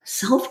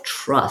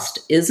Self-trust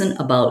isn't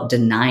about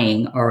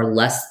denying our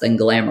less than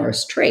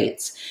glamorous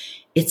traits.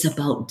 It's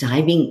about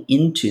diving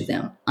into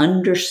them,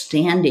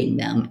 understanding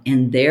them,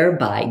 and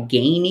thereby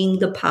gaining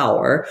the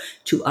power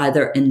to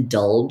either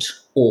indulge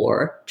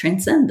or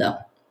transcend them.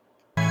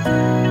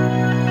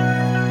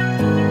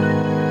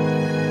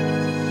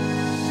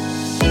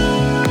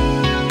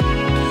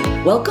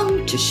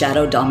 Welcome to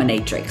Shadow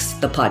Dominatrix,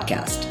 the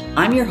podcast.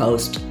 I'm your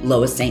host,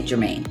 Lois St.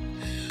 Germain.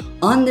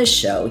 On this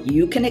show,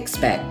 you can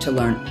expect to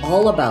learn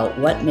all about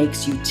what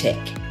makes you tick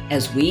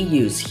as we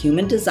use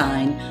human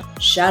design,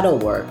 shadow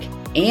work,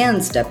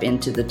 and step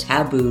into the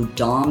taboo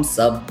dom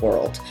sub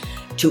world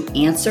to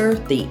answer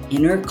the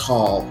inner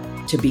call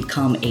to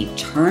become a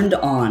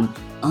turned-on,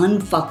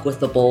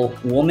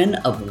 unfuckwithable woman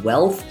of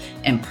wealth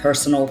and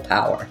personal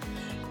power,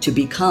 to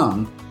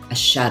become a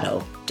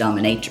shadow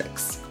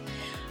dominatrix.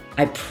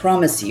 I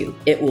promise you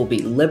it will be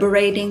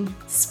liberating,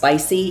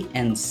 spicy,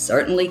 and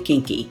certainly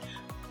kinky.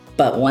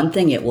 But one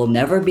thing it will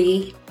never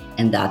be,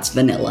 and that's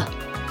vanilla.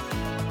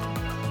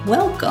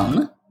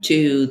 Welcome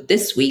to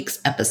this week's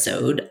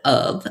episode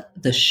of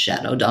The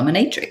Shadow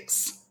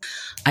Dominatrix.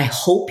 I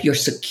hope you're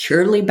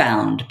securely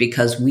bound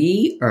because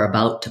we are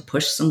about to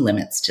push some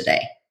limits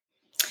today.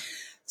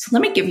 So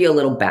let me give you a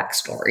little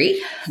backstory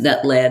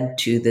that led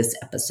to this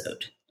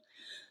episode.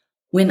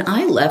 When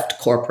I left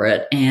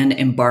corporate and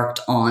embarked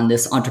on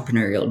this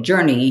entrepreneurial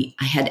journey,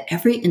 I had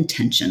every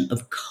intention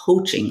of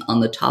coaching on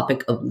the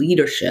topic of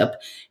leadership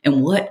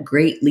and what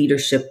great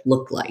leadership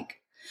looked like.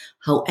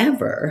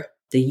 However,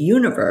 the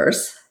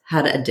universe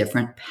had a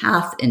different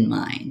path in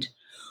mind,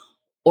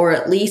 or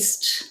at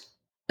least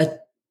a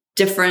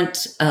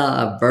different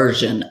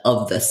version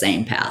of the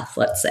same path,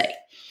 let's say.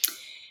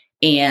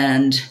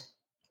 And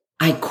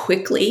I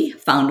quickly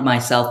found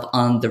myself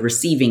on the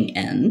receiving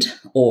end,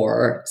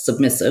 or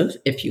submissive,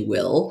 if you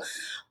will,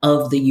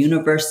 of the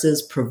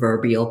universe's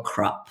proverbial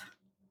crop.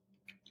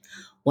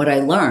 What I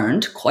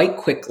learned quite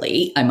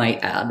quickly, I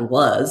might add,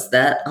 was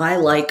that I,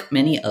 like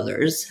many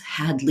others,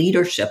 had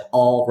leadership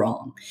all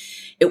wrong.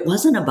 It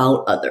wasn't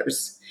about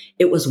others.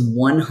 It was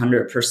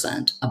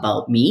 100%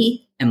 about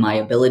me and my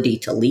ability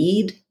to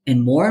lead,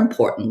 and more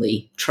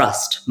importantly,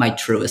 trust my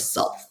truest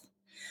self.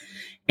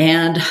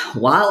 And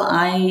while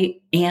I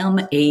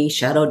am a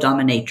shadow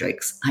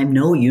dominatrix, I'm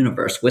no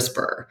universe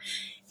whisperer.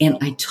 And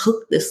I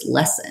took this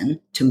lesson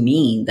to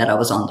mean that I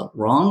was on the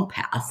wrong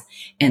path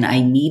and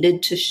I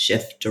needed to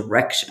shift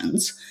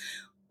directions,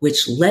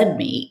 which led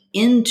me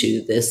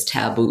into this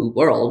taboo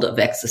world of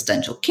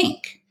existential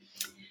kink.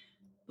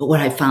 But what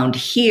I found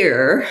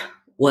here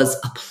was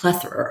a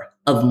plethora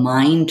of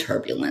mind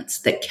turbulence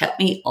that kept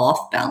me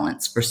off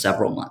balance for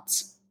several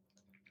months.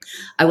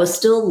 I was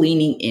still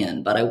leaning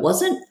in, but I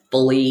wasn't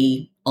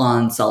fully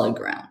on solid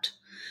ground.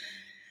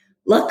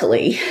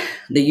 Luckily,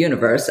 the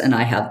universe and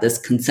I have this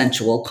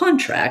consensual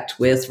contract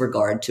with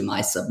regard to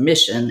my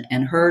submission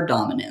and her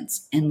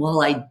dominance. And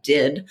while I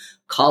did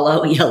call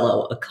out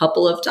yellow a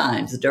couple of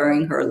times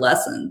during her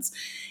lessons,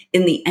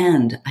 in the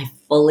end, I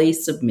fully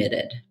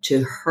submitted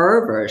to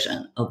her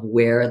version of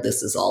where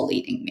this is all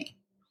leading me.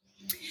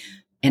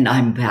 And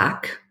I'm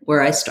back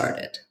where I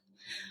started.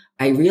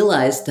 I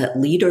realized that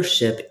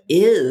leadership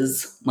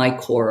is my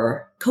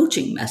core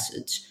coaching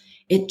message.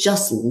 It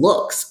just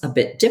looks a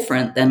bit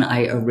different than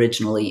I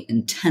originally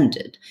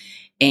intended.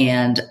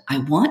 And I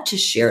want to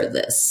share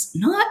this,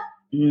 not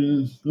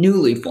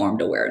newly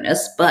formed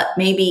awareness, but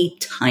maybe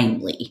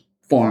timely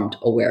formed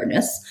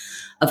awareness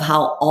of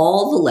how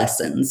all the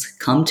lessons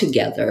come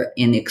together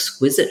in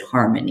exquisite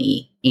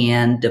harmony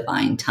and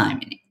divine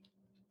timing.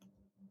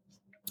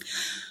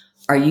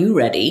 Are you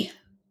ready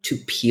to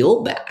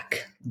peel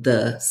back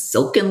the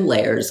silken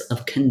layers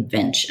of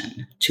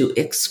convention to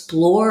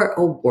explore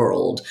a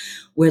world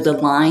where the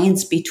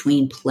lines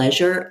between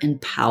pleasure and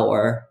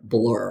power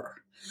blur?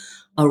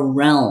 A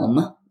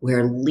realm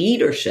where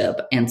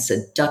leadership and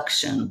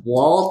seduction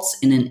waltz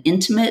in an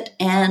intimate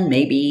and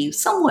maybe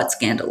somewhat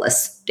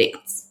scandalous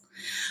dance.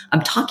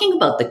 I'm talking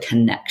about the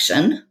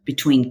connection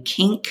between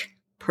kink,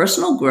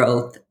 personal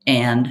growth,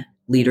 and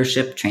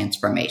leadership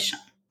transformation.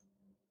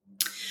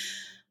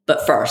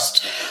 But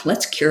first,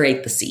 let's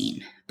curate the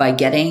scene by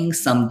getting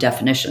some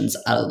definitions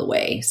out of the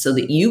way so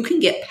that you can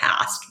get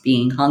past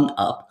being hung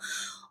up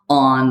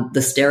on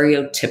the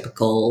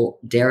stereotypical,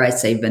 dare I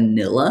say,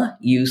 vanilla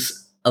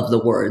use of the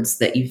words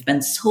that you've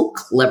been so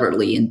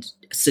cleverly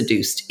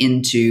seduced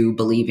into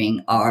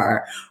believing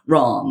are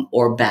wrong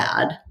or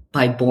bad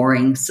by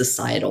boring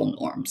societal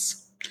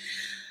norms.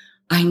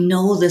 I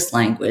know this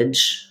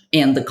language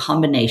and the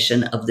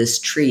combination of this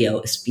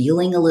trio is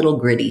feeling a little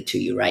gritty to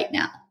you right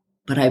now.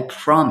 But I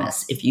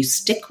promise if you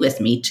stick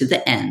with me to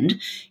the end,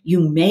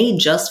 you may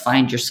just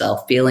find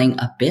yourself feeling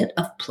a bit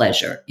of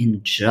pleasure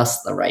in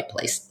just the right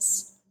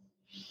places.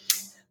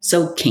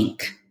 So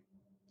kink.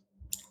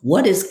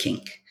 What is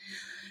kink?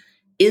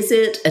 Is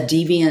it a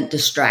deviant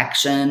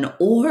distraction,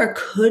 or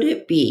could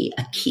it be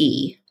a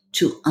key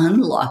to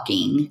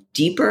unlocking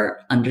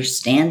deeper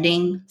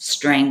understanding,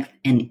 strength,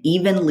 and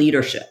even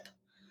leadership?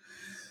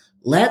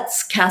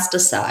 Let's cast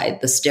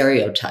aside the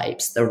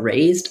stereotypes, the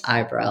raised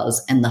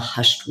eyebrows, and the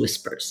hushed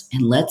whispers,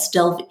 and let's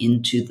delve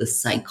into the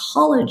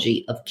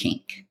psychology of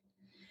kink.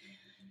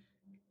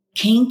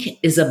 Kink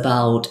is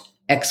about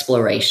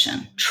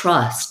exploration,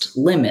 trust,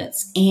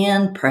 limits,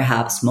 and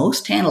perhaps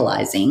most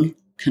tantalizing,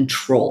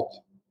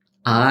 control.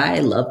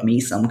 I love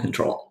me some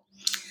control.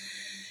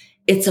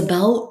 It's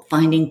about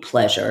finding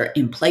pleasure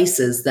in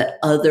places that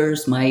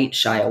others might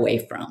shy away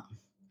from.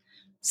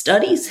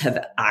 Studies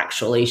have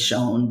actually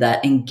shown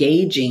that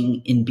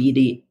engaging in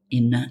BDSM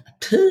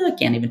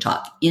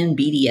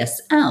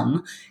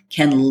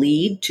can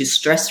lead to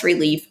stress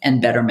relief and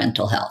better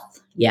mental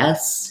health.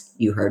 Yes,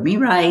 you heard me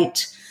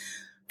right.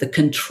 The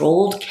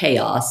controlled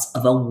chaos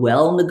of a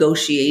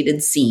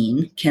well-negotiated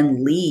scene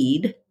can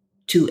lead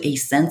to a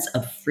sense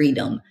of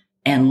freedom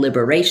and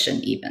liberation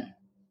even.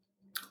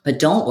 But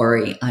don't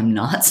worry, I'm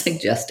not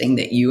suggesting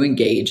that you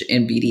engage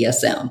in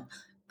BDSM.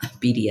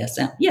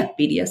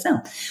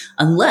 BDSM.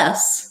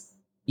 Unless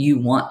you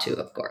want to,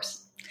 of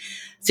course.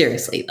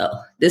 Seriously, though,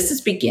 this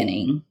is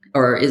becoming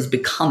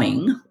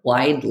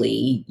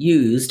widely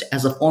used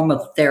as a form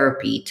of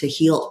therapy to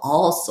heal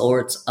all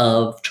sorts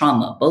of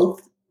trauma,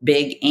 both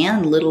big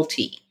and little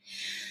t.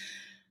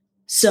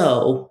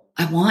 So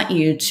I want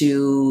you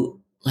to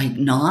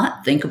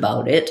not think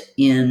about it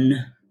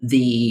in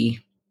the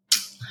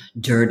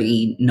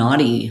dirty,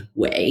 naughty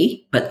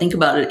way, but think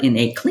about it in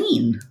a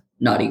clean,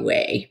 naughty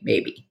way,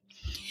 maybe.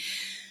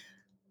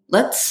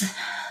 Let's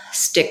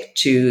stick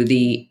to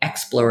the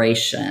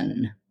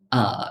exploration,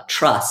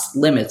 trust,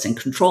 limits, and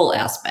control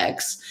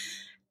aspects,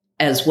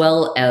 as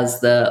well as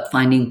the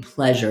finding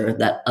pleasure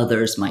that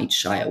others might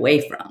shy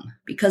away from,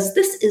 because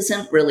this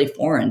isn't really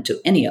foreign to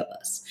any of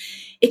us.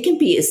 It can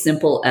be as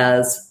simple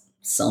as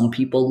some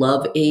people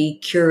love a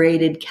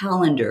curated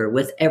calendar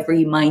with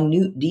every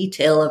minute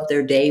detail of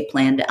their day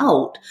planned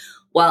out,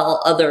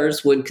 while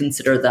others would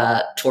consider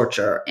that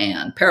torture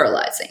and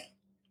paralyzing.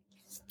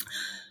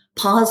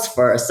 Pause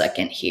for a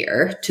second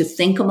here to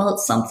think about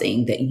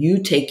something that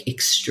you take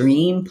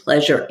extreme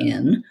pleasure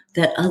in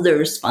that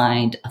others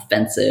find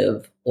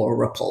offensive or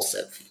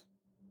repulsive.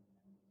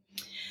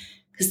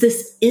 Because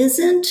this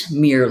isn't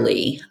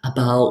merely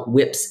about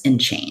whips and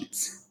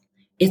chains.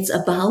 It's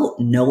about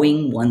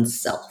knowing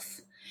oneself,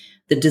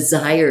 the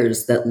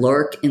desires that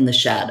lurk in the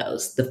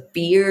shadows, the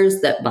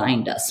fears that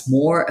bind us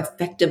more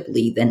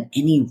effectively than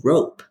any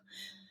rope.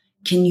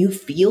 Can you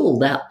feel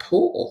that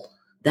pull?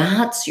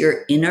 That's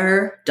your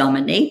inner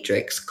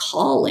dominatrix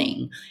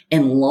calling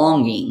and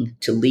longing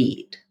to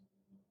lead.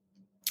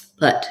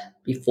 But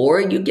before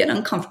you get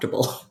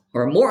uncomfortable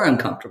or more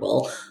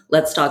uncomfortable,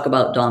 let's talk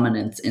about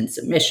dominance and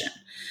submission.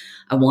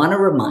 I want to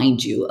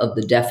remind you of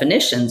the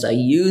definitions I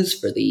use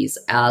for these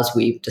as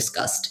we've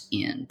discussed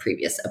in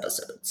previous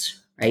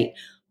episodes, right?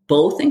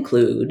 Both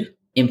include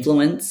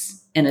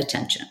influence and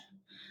attention.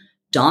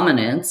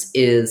 Dominance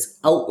is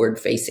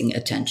outward-facing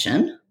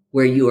attention,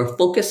 where you are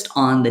focused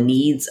on the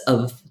needs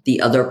of the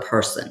other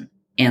person.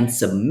 And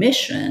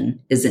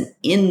submission is an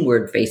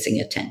inward-facing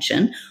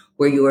attention,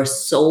 where you are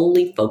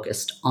solely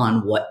focused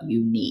on what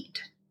you need.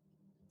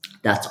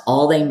 That's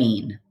all they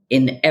mean.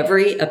 In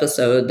every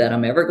episode that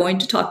I'm ever going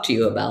to talk to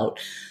you about,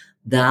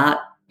 that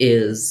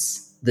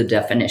is the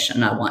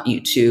definition I want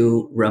you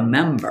to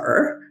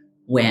remember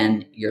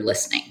when you're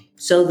listening,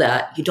 so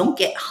that you don't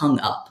get hung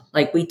up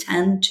like we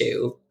tend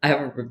to. I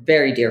have a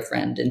very dear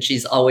friend, and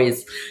she's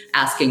always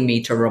asking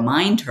me to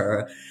remind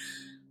her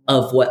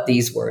of what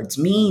these words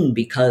mean,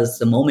 because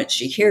the moment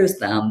she hears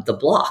them, the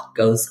block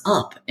goes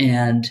up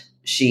and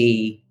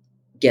she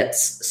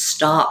gets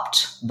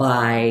stopped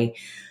by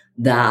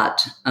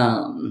that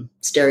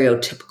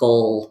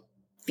stereotypical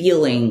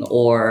feeling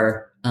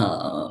or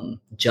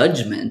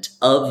judgment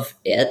of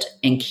it,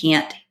 and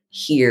can't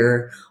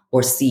hear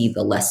or see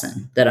the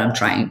lesson that I'm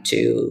trying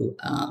to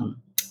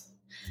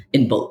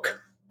invoke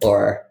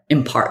or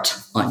impart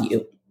on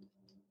you.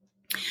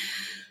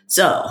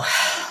 So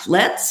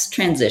let's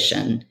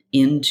transition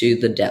into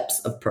the depths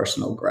of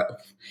personal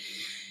growth.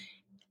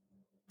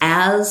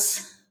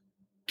 As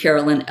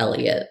Carolyn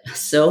Elliott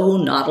so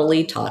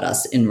naughtily taught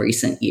us in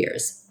recent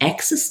years,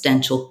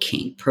 existential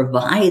kink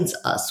provides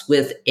us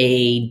with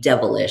a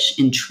devilish,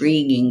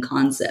 intriguing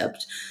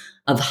concept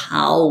of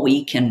how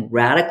we can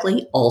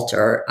radically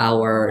alter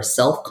our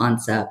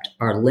self-concept,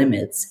 our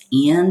limits,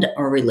 and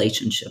our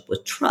relationship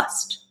with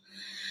trust.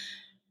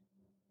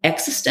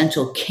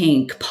 Existential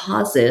kink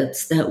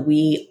posits that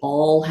we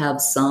all have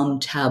some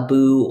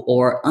taboo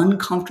or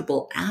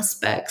uncomfortable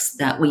aspects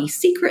that we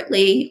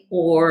secretly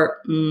or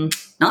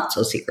not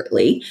so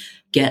secretly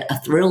get a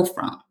thrill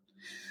from.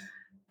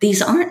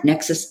 These aren't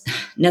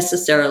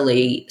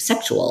necessarily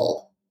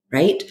sexual,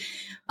 right?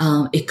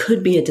 It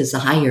could be a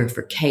desire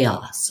for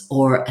chaos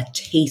or a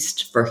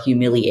taste for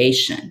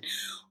humiliation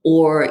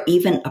or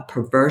even a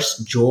perverse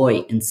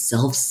joy in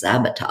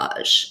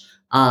self-sabotage.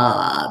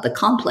 The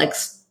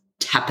complex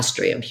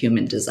tapestry of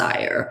human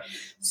desire.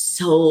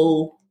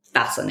 So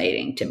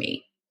fascinating to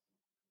me.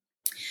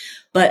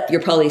 But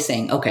you're probably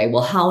saying, okay,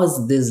 well, how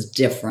is this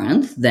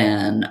different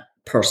than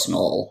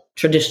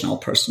traditional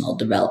personal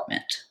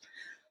development.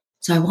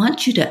 So I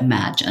want you to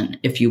imagine,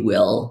 if you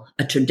will,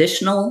 a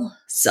traditional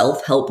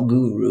self-help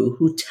guru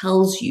who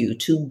tells you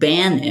to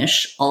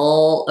banish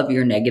all of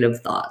your negative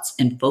thoughts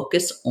and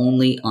focus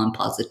only on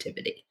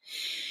positivity.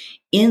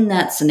 In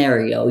that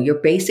scenario,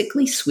 you're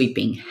basically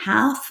sweeping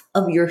half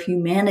of your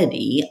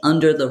humanity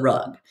under the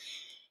rug,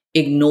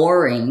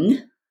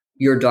 ignoring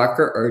your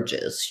darker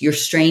urges, your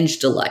strange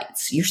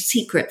delights, your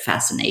secret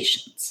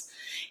fascinations.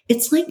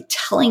 It's like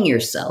telling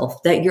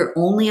yourself that you're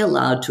only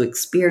allowed to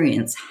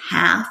experience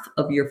half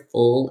of your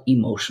full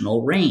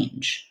emotional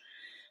range.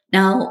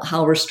 Now,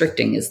 how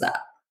restricting is that,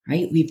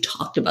 right? We've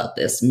talked about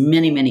this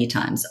many, many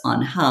times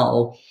on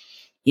how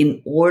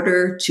in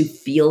order to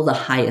feel the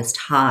highest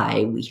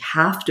high, we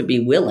have to be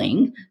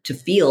willing to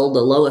feel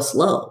the lowest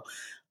low.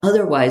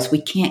 Otherwise,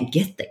 we can't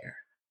get there,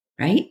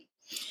 right?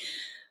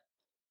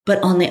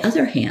 But on the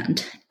other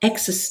hand,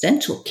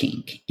 existential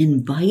kink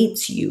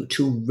invites you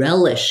to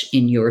relish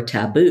in your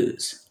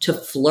taboos, to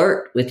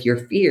flirt with your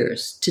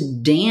fears, to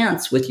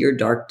dance with your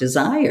dark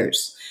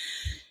desires.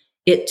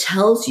 It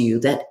tells you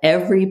that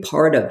every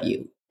part of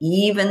you,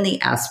 even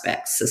the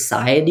aspects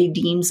society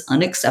deems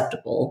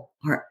unacceptable,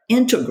 are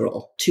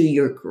integral to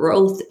your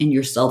growth and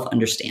your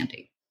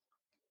self-understanding.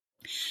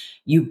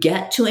 You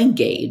get to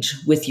engage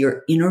with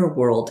your inner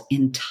world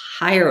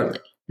entirely,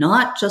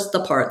 not just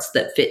the parts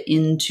that fit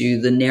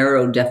into the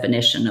narrow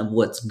definition of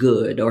what's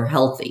good or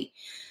healthy.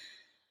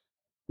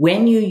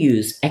 When you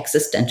use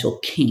existential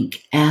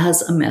kink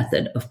as a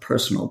method of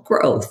personal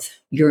growth,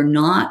 you're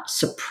not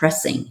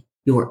suppressing,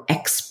 you're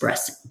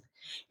expressing.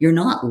 You're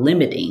not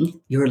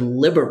limiting, you're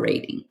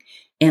liberating.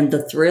 And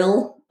the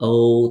thrill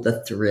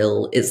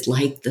is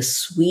like the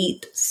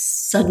sweet,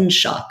 sudden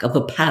shock of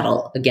a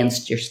paddle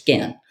against your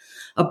skin.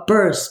 A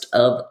burst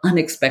of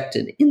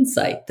unexpected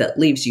insight that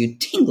leaves you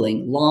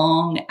tingling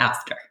long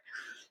after.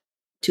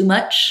 Too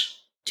much?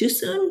 Too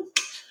soon?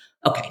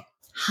 Okay,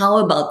 how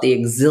about the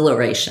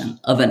exhilaration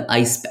of an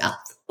ice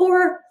bath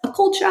or a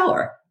cold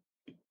shower?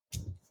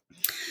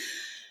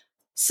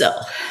 So,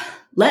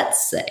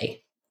 let's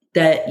say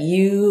that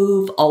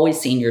you've always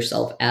seen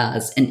yourself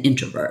as an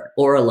introvert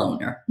or a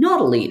loner, not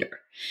a leader.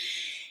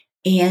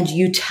 And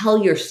you tell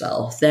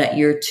yourself that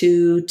you're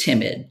too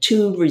timid,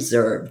 too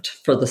reserved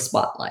for the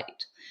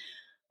spotlight.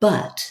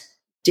 But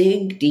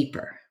dig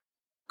deeper.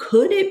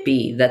 Could it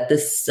be that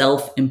this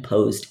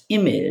self-imposed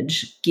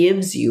image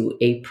gives you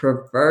a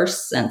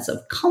perverse sense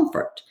of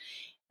comfort?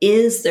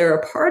 Is there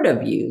a part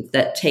of you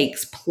that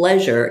takes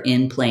pleasure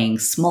in playing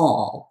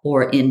small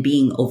or in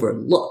being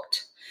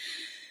overlooked?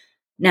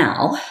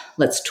 Now,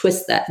 let's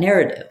twist that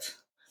narrative.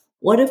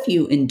 What if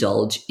you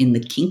indulge in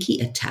the kinky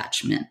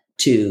attachment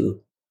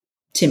to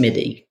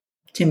timidity?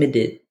 I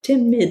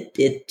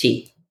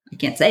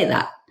can't say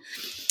that.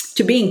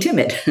 To being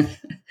timid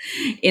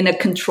in a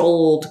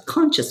controlled,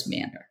 conscious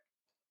manner,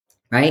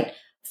 right?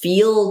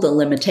 Feel the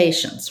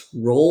limitations,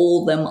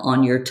 roll them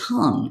on your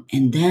tongue,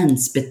 and then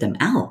spit them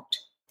out,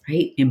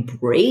 right?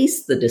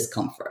 Embrace the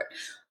discomfort,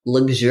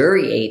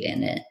 luxuriate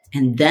in it,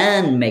 and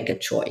then make a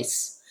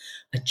choice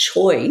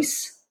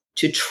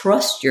to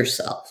trust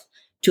yourself,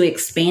 to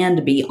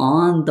expand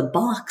beyond the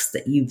box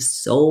that you've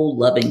so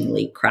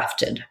lovingly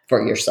crafted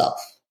for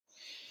yourself.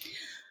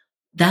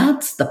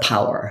 That's the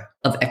power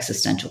of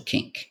existential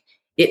kink.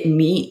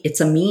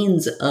 It's a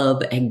means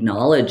of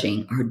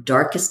acknowledging our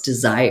darkest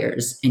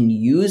desires and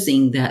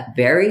using that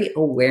very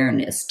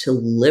awareness to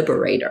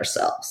liberate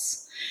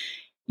ourselves.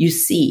 You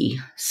see,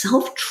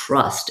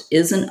 self-trust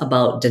isn't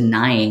about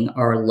denying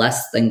our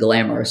less than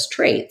glamorous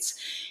traits.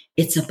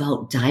 It's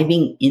about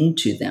diving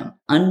into them,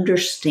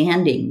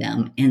 understanding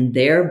them, and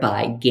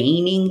thereby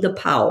gaining the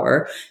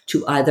power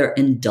to either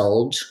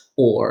indulge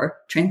or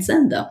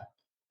transcend them.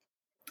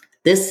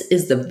 This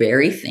is the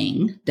very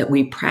thing that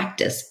we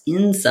practice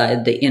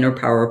inside the Inner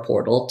Power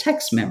Portal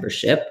text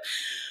membership,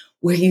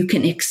 where you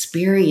can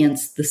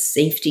experience the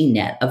safety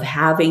net of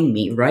having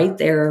me right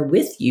there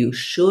with you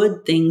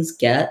should things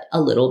get a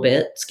little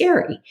bit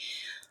scary.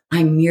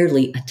 I'm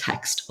merely a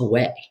text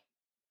away.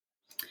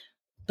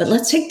 But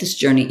let's take this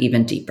journey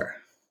even deeper.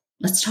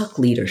 Let's talk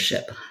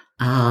leadership.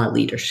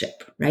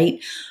 Leadership,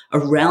 right? A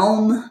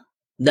realm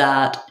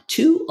that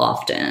too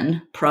often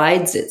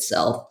prides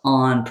itself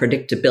on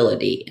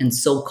predictability and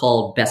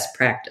so-called best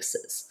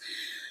practices.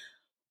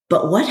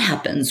 But what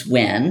happens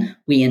when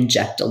we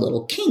inject a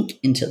little kink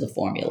into the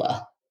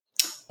formula?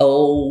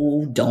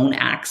 Oh, don't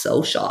act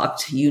so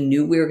shocked. You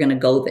knew we were going to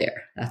go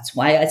there. That's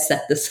why I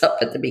set this up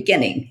at the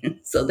beginning,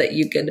 so that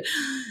you could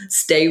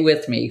stay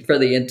with me for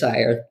the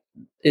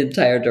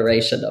entire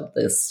duration of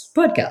this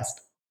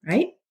podcast,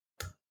 right?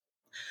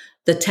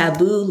 The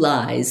taboo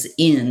lies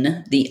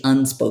in the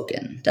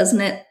unspoken,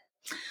 doesn't it?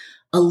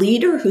 A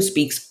leader who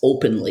speaks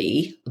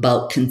openly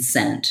about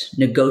consent,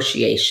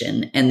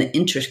 negotiation, and the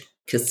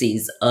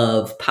intricacies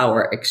of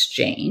power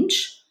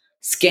exchange,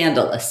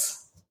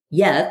 scandalous.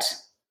 Yet,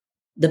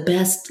 the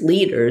best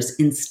leaders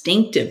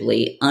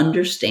instinctively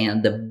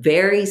understand the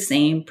very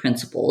same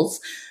principles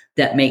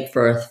that make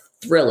for a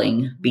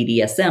thrilling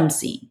BDSM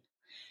scene.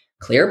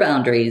 Clear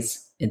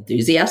boundaries,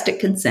 enthusiastic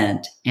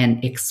consent,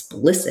 and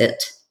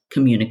explicit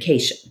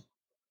communication.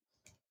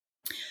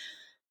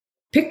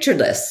 Picture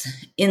this.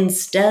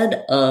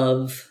 Instead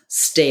of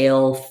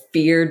stale,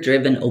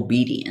 fear-driven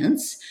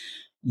obedience,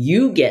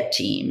 you get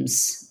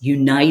teams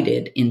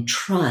united in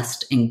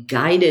trust and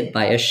guided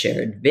by a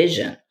shared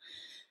vision,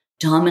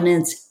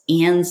 dominance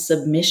and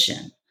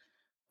submission.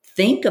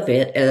 Think of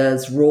it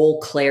as role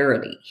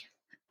clarity.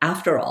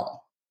 After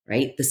all,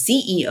 right, the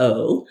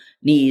CEO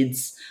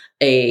needs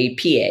a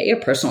PA,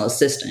 a personal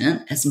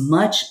assistant, as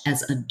much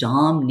as a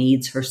dom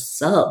needs her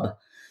sub.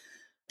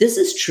 This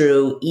is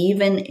true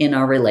even in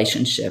our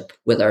relationship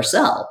with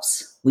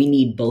ourselves. We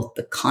need both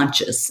the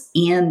conscious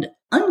and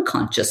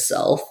unconscious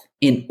self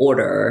in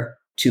order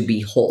to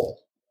be whole.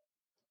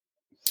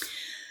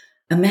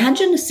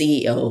 Imagine a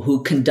CEO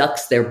who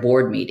conducts their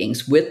board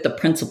meetings with the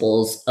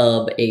principles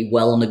of a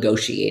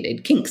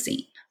well-negotiated kink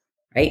scene,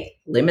 right?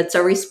 Limits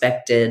are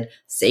respected,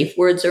 safe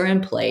words are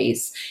in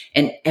place,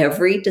 and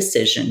every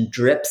decision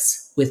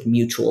drips with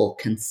mutual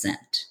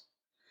consent.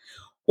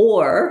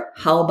 Or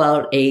how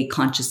about a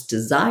conscious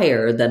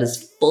desire that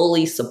is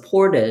fully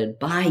supported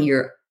by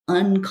your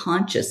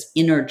unconscious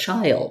inner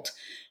child?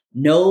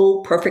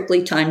 No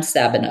perfectly timed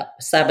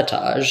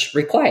sabotage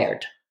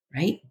required,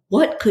 right?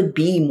 What could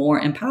be more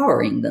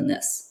empowering than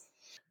this?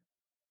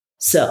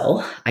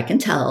 So I can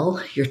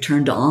tell you're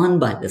turned on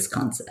by this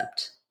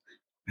concept,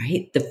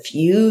 right? The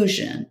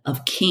fusion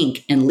of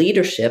kink and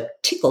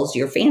leadership tickles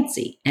your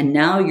fancy. And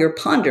now you're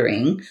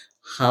pondering,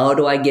 how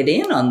do I get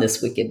in on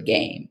this wicked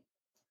game?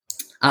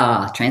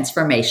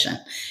 Transformation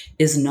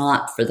is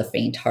not for the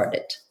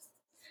faint-hearted.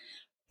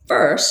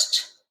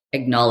 First,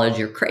 acknowledge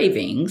your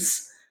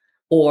cravings,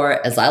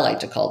 or as I like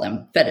to call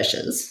them,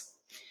 fetishes.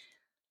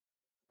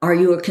 Are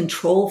you a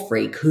control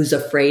freak who's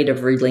afraid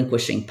of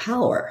relinquishing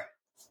power?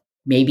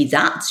 Maybe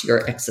that's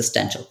your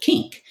existential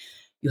kink.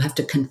 You have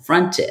to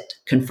confront it,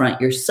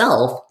 confront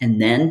yourself,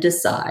 and then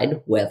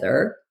decide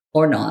whether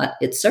or not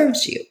it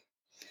serves you.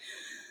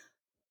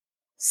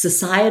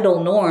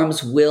 Societal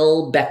norms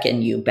will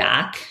beckon you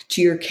back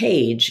to your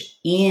cage,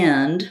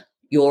 and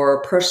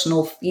your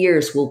personal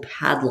fears will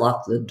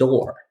padlock the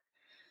door.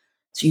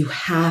 So you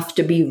have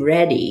to be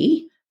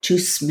ready to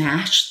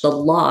smash the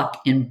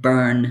lock and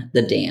burn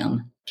the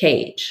damn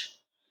cage.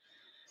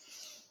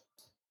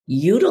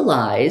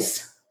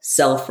 Utilize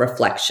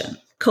self-reflection,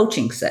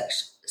 coaching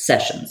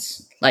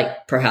sessions,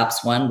 like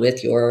perhaps one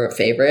with your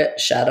favorite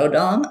shadow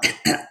dom,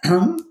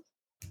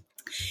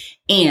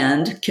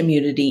 and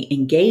community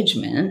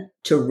engagement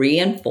to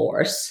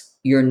reinforce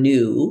your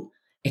new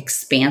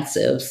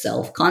expansive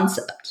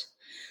self-concept.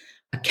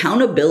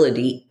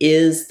 Accountability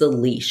is the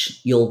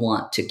leash you'll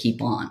want to keep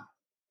on.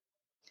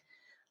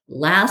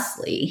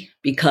 Lastly,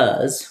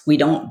 because we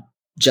don't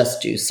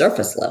just do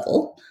surface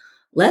level,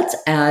 let's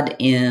add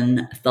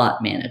in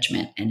thought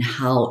management and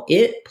how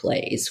it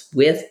plays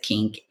with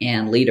kink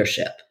and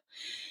leadership.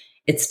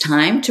 It's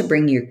time to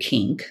bring your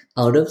kink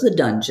out of the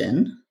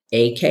dungeon,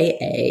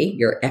 aka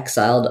your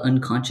exiled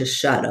unconscious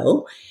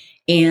shadow,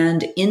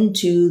 and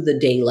into the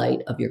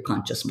daylight of your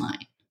conscious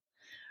mind.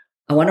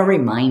 I want to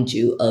remind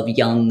you of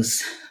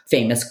Jung's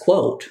famous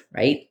quote,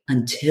 right?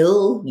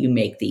 Until you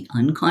make the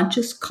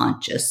unconscious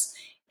conscious,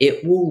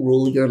 it will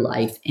rule your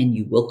life and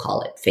you will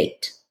call it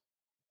fate.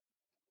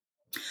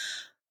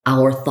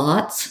 Our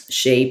thoughts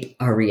shape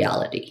our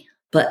reality,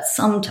 but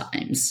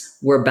sometimes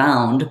we're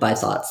bound by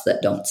thoughts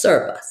that don't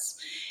serve us.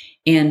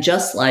 And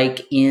just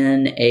like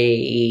in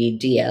a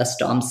DS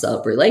Dom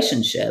sub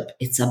relationship,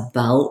 it's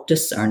about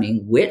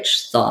discerning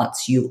which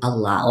thoughts you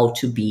allow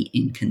to be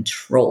in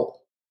control.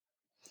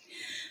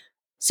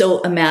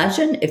 So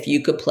imagine if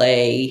you could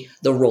play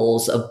the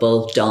roles of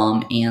both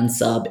Dom and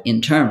sub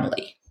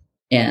internally.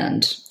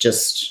 And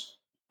just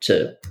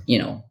to,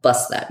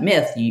 bust that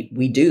myth,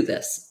 we do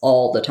this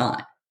all the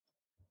time,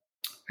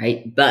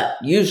 right? But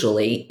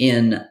usually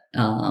in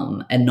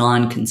a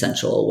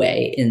non-consensual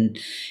way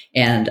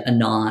and a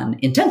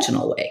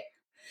non-intentional way.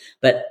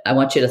 But I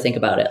want you to think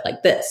about it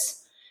like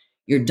this.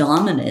 Your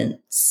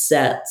dominant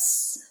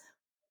sets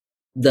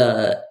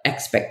the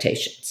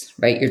expectations,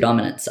 right? Your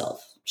dominant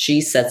self.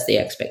 She sets the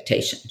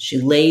expectation. She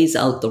lays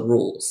out the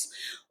rules,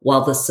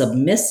 while the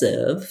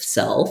submissive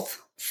self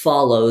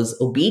follows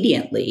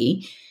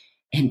obediently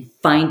and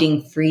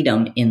finding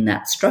freedom in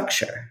that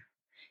structure.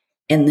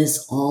 And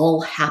this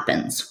all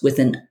happens with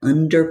an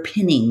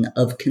underpinning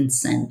of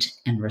consent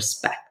and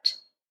respect.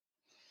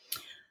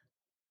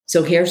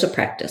 So here's a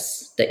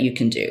practice that you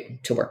can do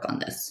to work on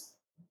this.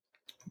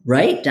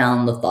 Write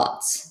down the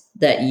thoughts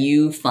that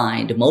you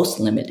find most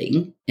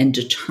limiting and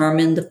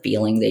determine the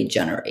feeling they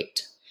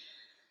generate.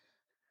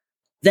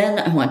 Then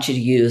I want you to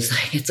use,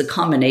 it's a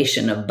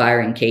combination of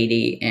Byron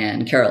Katie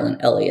and Carolyn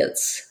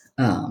Elliott's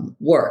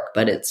work,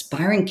 but it's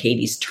Byron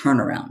Katie's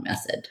turnaround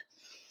method.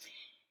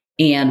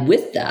 And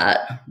with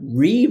that,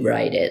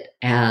 rewrite it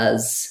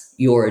as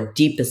your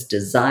deepest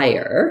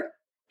desire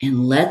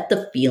and let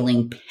the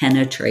feeling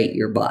penetrate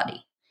your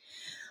body.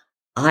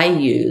 I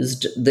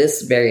used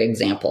this very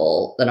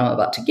example that I'm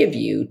about to give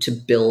you to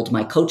build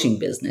my coaching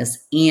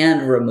business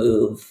and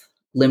remove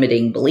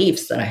limiting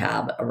beliefs that I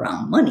have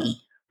around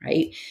money,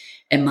 right?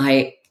 And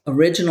my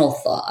original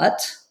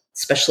thought,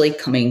 especially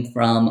coming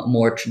from a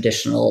more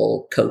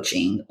traditional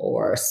coaching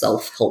or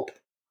self-help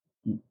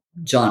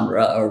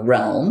genre or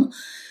realm,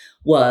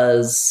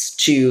 was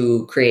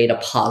to create a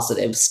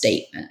positive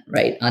statement,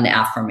 right? An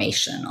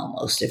affirmation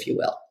almost, if you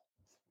will.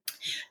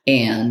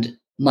 And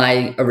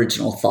my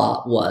original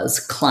thought was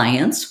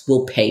clients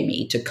will pay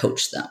me to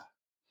coach them.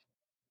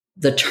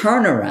 The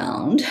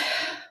turnaround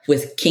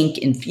with kink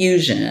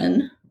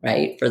infusion,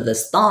 right, for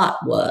this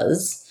thought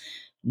was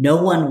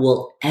no one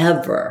will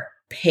ever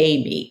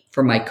pay me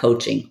for my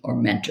coaching or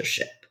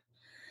mentorship.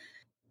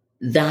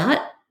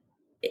 That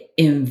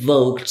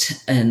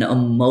invoked an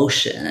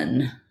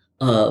emotion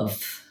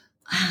of,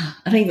 I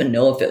don't even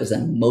know if it was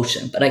an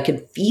emotion, but I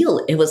could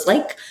feel it was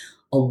like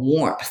a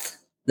warmth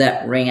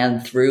that ran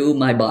through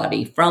my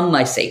body from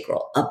my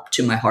sacral up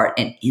to my heart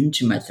and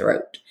into my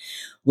throat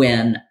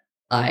when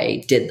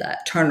I did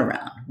that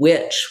turnaround,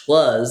 which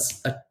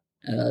was a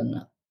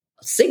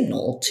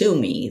signal to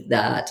me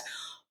that,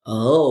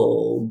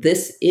 oh,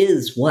 this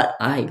is what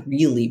I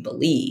really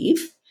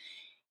believe.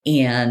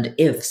 And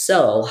if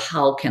so,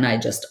 how can I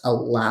just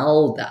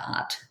allow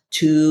that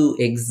to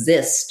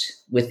exist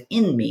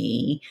within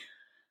me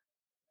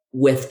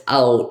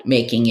without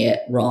making it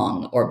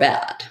wrong or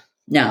bad?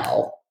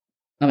 Now,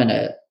 I'm going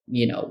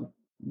to,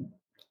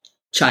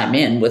 chime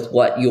in with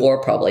what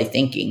you're probably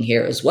thinking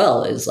here as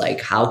well, is like,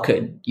 how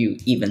could you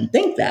even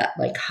think that?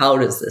 Like, how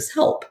does this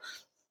help?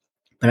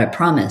 But I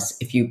promise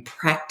if you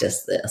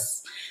practice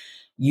this,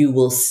 you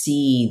will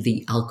see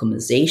the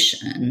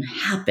alchemization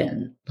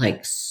happen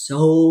like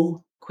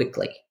so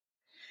quickly,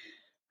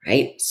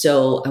 right?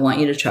 So I want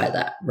you to try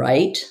that.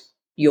 Write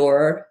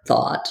your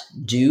thought,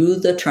 do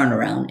the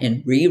turnaround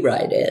and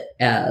rewrite it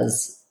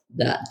as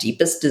that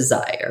deepest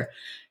desire.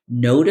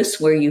 Notice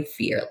where you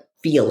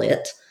feel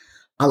it.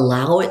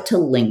 Allow it to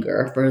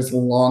linger for as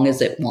long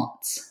as it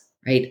wants,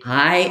 right?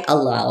 I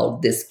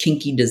allowed this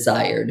kinky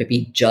desire to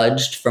be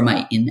judged for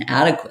my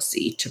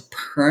inadequacy to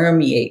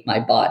permeate my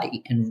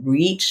body and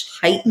reach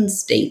heightened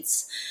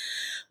states,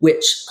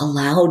 which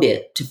allowed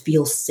it to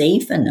feel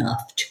safe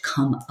enough to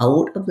come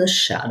out of the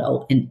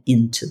shadow and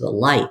into the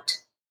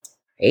light,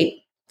 right?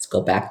 Let's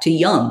go back to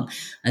Jung.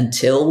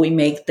 Until we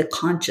make the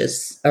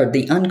conscious or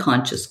the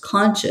unconscious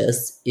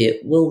conscious,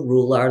 it will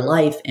rule our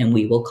life and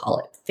we will call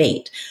it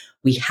fate.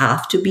 We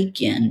have to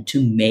begin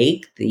to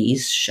make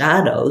these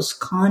shadows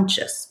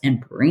conscious and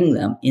bring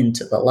them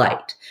into the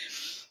light.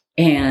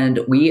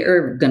 And we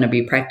are going to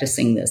be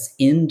practicing this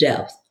in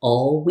depth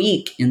all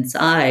week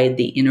inside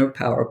the Inner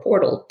Power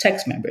Portal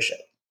text membership.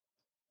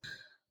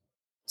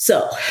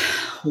 So,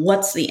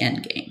 what's the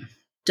end game?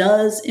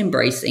 Does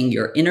embracing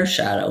your inner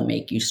shadow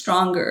make you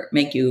stronger,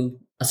 make you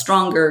a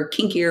stronger,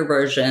 kinkier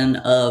version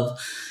of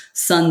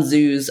Sun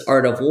Tzu's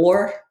Art of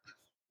War?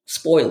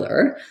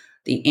 Spoiler,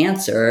 the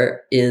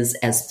answer is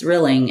as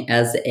thrilling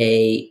as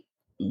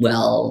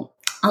well,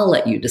 I'll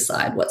let you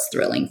decide what's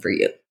thrilling for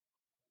you.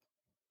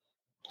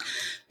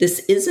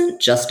 This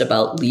isn't just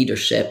about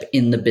leadership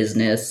in the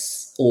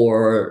business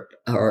or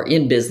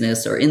in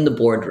business or in the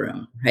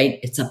boardroom, right?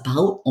 It's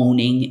about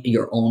owning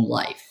your own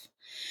life.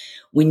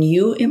 When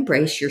you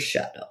embrace your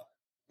shadow,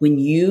 when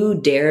you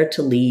dare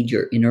to lead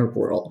your inner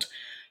world,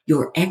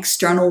 your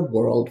external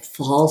world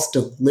falls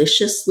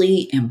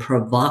deliciously and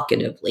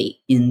provocatively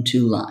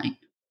into line.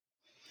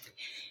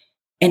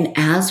 And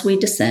as we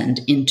descend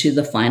into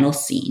the final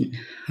scene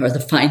or the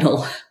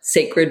final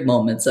sacred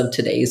moments of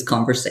today's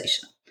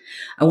conversation,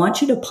 I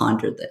want you to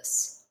ponder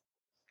this.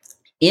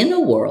 In a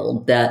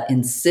world that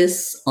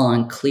insists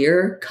on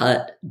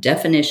clear-cut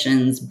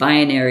definitions,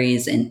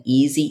 binaries, and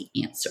easy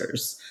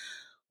answers,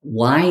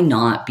 why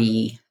not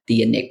be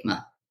the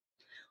enigma?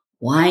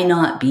 Why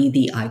not be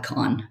the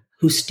icon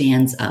who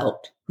stands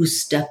out, who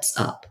steps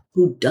up,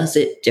 who does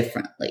it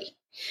differently?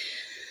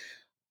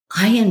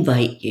 I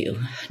invite you,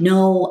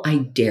 no, I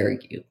dare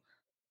you,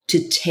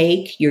 to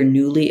take your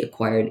newly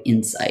acquired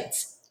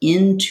insights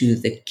into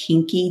the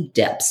kinky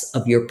depths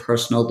of your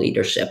personal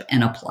leadership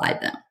and apply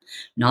them.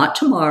 Not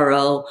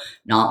tomorrow,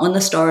 not when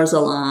the stars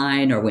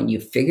align or when you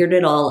figured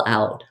it all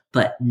out,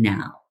 but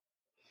now.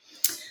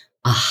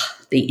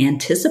 The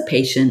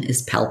anticipation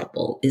is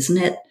palpable, isn't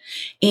it?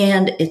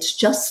 And it's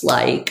just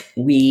like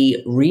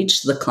we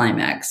reach the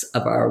climax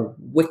of our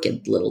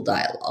wicked little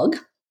dialogue.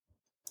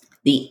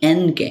 The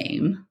end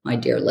game, my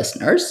dear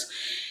listeners,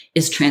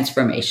 is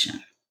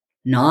transformation.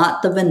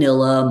 Not the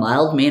vanilla,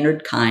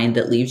 mild-mannered kind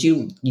that leaves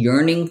you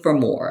yearning for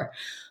more,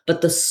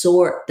 but the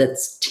sort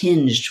that's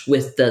tinged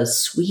with the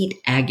sweet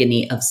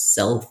agony of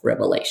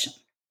self-revelation.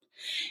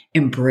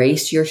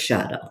 Embrace your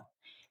shadow,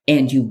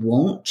 and you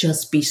won't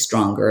just be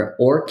stronger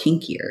or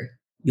kinkier.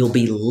 You'll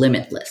be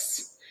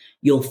limitless.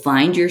 You'll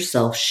find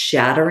yourself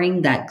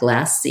shattering that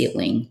glass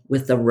ceiling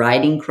with the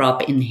riding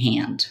crop in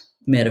hand,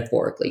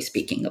 metaphorically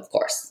speaking, of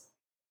course.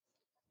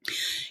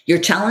 Your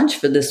challenge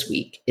for this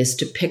week is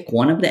to pick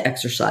one of the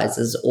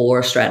exercises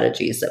or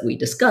strategies that we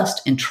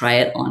discussed and try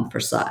it on for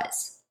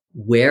size.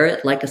 Wear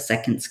it like a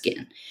second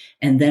skin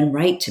and then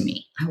write to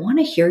me. I want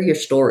to hear your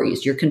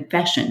stories, your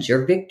confessions,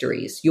 your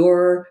victories,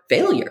 your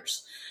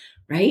failures,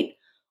 right?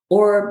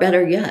 Or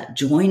better yet,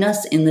 join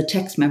us in the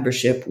text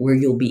membership where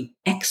you'll be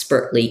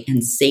expertly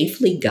and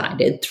safely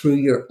guided through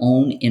your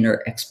own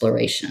inner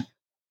exploration.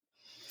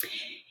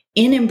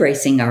 In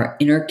embracing our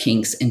inner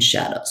kinks and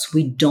shadows,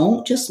 we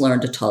don't just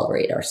learn to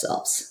tolerate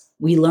ourselves.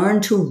 We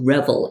learn to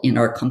revel in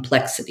our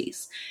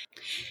complexities.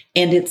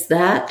 And it's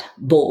that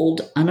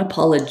bold,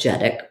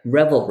 unapologetic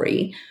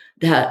revelry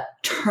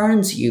that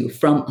turns you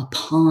from a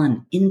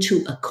pawn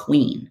into a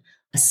queen,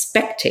 a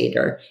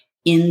spectator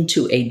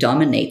into a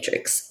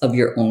dominatrix of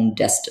your own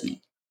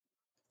destiny.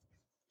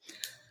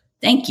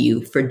 Thank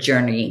you for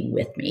journeying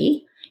with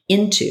me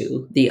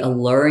into the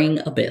alluring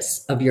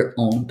abyss of your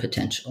own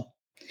potential.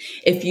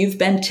 If you've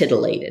been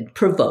titillated,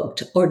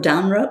 provoked, or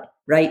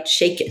downright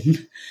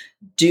shaken,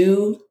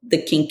 do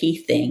the kinky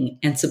thing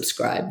and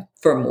subscribe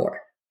for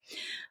more.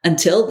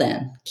 Until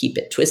then, keep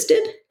it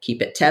twisted,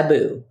 keep it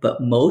taboo,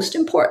 but most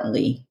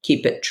importantly,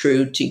 keep it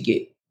true to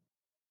you.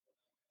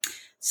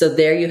 So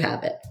there you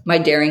have it, my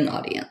daring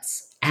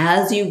audience.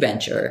 As you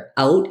venture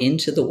out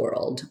into the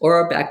world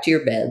or back to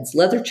your beds,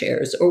 leather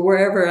chairs, or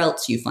wherever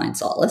else you find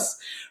solace,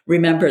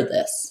 remember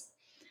this.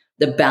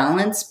 The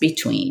balance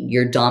between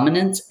your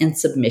dominance and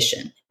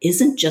submission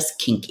isn't just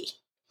kinky.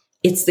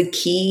 It's the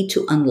key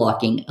to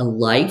unlocking a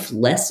life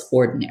less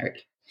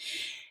ordinary.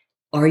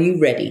 Are you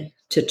ready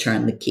to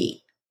turn the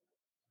key?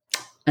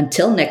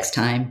 Until next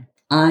time,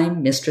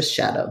 I'm Mistress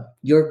Shadow,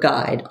 your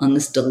guide on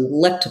this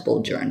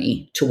delectable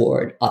journey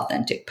toward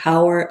authentic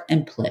power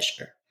and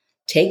pleasure.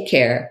 Take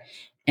care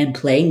and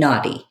play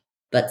naughty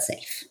but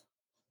safe.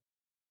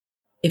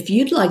 If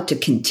you'd like to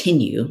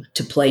continue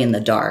to play in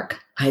the dark,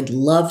 I'd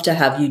love to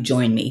have you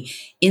join me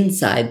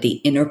inside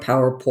the Inner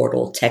Power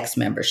Portal text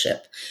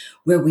membership,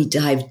 where we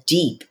dive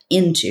deep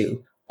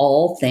into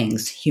all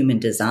things human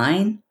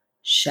design,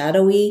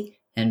 shadowy,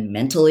 and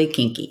mentally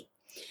kinky.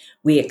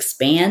 We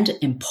expand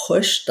and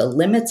push the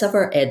limits of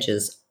our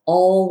edges,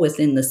 all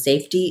within the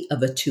safety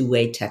of a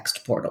two-way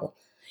text portal.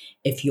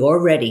 If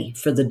you're ready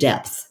for the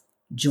depth,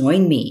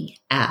 join me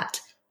at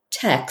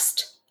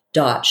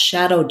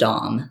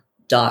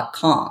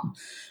text.shadowdom.com.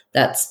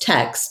 That's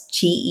text,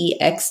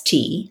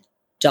 T-E-X-T,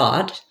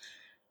 dot,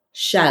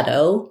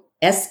 shadow,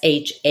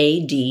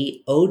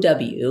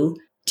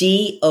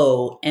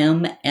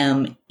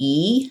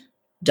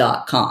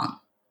 SHADOWDOMME.com.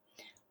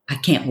 I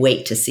can't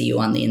wait to see you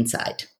on the inside.